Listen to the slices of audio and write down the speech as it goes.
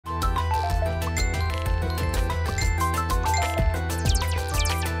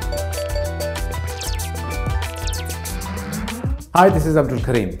Hi, this is Abdul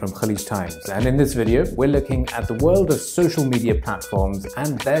Karim from Khaleej Times, and in this video we're looking at the world of social media platforms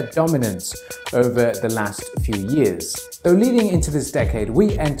and their dominance over the last few years. Though leading into this decade,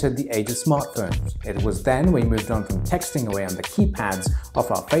 we entered the age of smartphones. It was then we moved on from texting away on the keypads of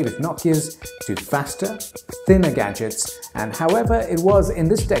our favorite Nokias to faster, thinner gadgets, and however, it was in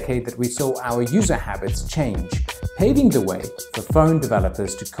this decade that we saw our user habits change, paving the way for phone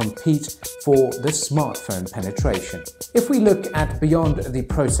developers to compete for the smartphone penetration. If we look at beyond the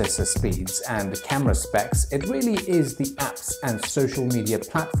processor speeds and camera specs, it really is the apps and social media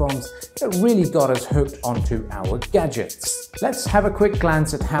platforms that really got us hooked onto our gadgets. Let's have a quick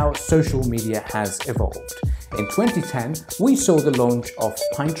glance at how social media has evolved. In 2010, we saw the launch of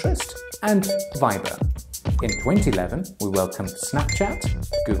Pinterest and Viber. In 2011, we welcomed Snapchat,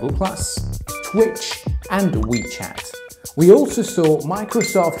 Google+, Twitch, and WeChat. We also saw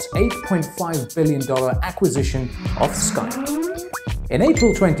Microsoft's $8.5 billion acquisition of Skype. In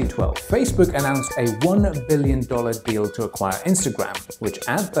April 2012, Facebook announced a $1 billion deal to acquire Instagram, which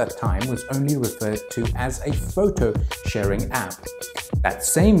at that time was only referred to as a photo-sharing app. That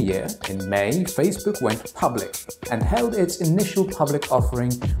same year, in May, Facebook went public and held its initial public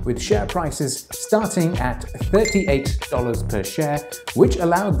offering with share prices starting at $38 per share, which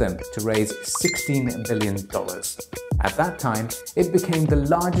allowed them to raise $16 billion. At that time, it became the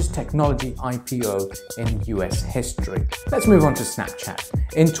largest technology IPO in US history. Let's move on to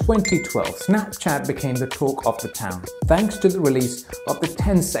Snapchat. In 2012, Snapchat became the talk of the town thanks to the release of the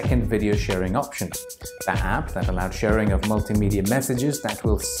 10-second video sharing option. The app that allowed sharing of multimedia messages that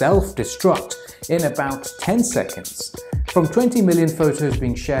will self-destruct in about 10 seconds. From 20 million photos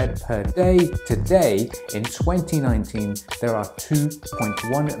being shared per day, today, in 2019, there are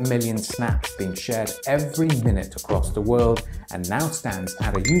 2.1 million snaps being shared every minute across the world and now stands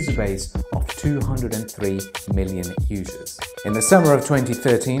at a user base of 203 million users. In the summer of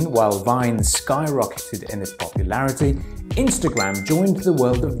 2013, while Vine skyrocketed in its popularity, Instagram joined the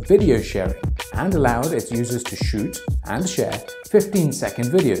world of video sharing and allowed its users to shoot and share 15-second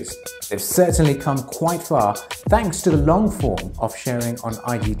videos. They've certainly come quite far thanks to the long form of sharing on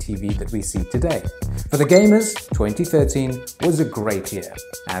IGTV that we see today. For the gamers, 2013 was a great year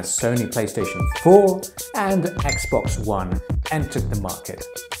as Sony PlayStation 4 and Xbox One entered the market.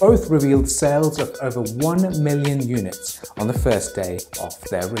 Both revealed sales of over 1 million units on the first day of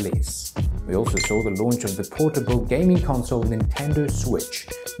their release. We also saw the launch of the portable gaming console Nintendo Switch,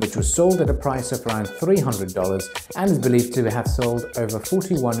 which was sold at a price of around $300 and is believed to have sold over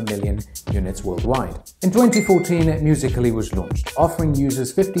 41 million units worldwide. In 2014, Musical.ly was launched, offering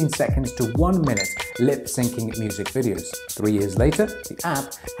users 15 seconds to 1 minute lip-syncing music videos. 3 years later, the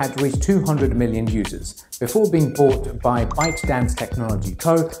app had reached 200 million users, before being bought by ByteDance Technology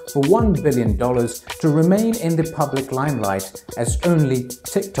Co. for $1 billion to remain in the public limelight as only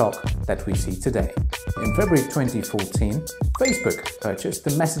TikTok that we see today. In February 2014, Facebook purchased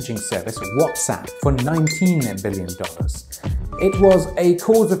the messaging service WhatsApp for $19 billion. It was a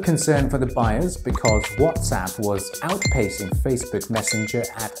cause of concern for the buyers because WhatsApp was outpacing Facebook Messenger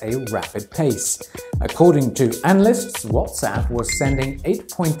at a rapid pace. According to analysts, WhatsApp was sending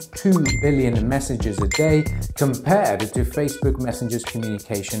 8.2 billion messages a day compared to Facebook Messenger's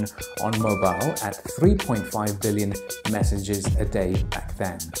communication on mobile at 3.5 billion messages a day back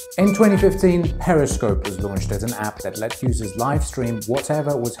then. In 2015, Periscope was launched as an app that let users live stream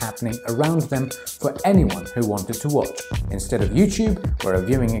whatever was happening around them for anyone who wanted to watch. Instead of YouTube, where a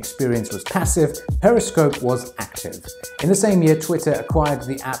viewing experience was passive, Periscope was active. In the same year, Twitter acquired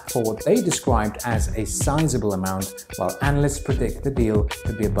the app for what they described as a sizable amount, while analysts predict the deal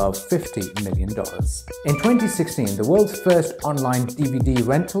to be above $50 million. In 2016, the world's first online DVD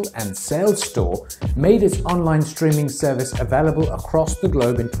rental and sales store made its online streaming service available across the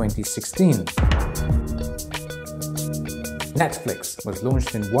globe in 2016. Netflix was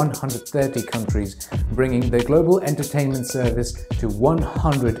launched in 130 countries, bringing the global entertainment service to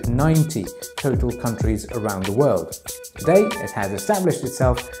 190 total countries around the world. Today, it has established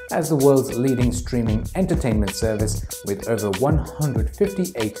itself as the world's leading streaming entertainment service with over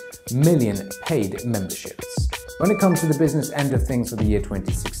 158 million paid memberships. When it comes to the business end of things for the year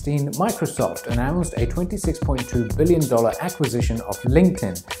 2016, Microsoft announced a $26.2 billion acquisition of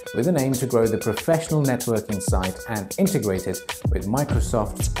LinkedIn with an aim to grow the professional networking site and integrate it with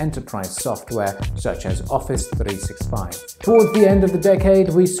Microsoft's enterprise software such as Office 365. Towards the end of the decade,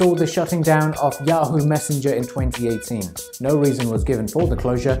 we saw the shutting down of Yahoo Messenger in 2018. No reason was given for the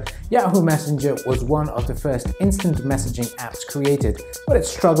closure. Yahoo Messenger was one of the first instant messaging apps created, but it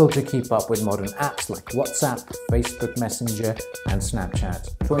struggled to keep up with modern apps like WhatsApp, Facebook Messenger and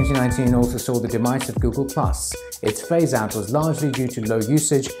Snapchat. 2019 also saw the demise of Google+. Its phase-out was largely due to low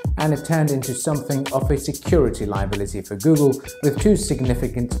usage, and it turned into something of a security liability for Google with 2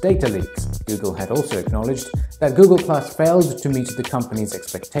 significant data leaks. Google had also acknowledged that Google+ failed to meet the company's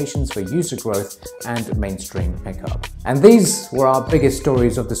expectations for user growth and mainstream pickup. And these were our biggest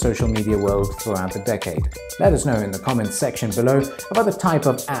stories of the social media world throughout the decade. Let us know in the comments section below about the type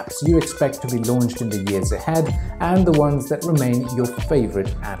of apps you expect to be launched in the years ahead and the ones that remain your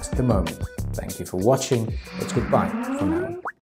favorite at the moment. Thank you for watching. It's goodbye for now.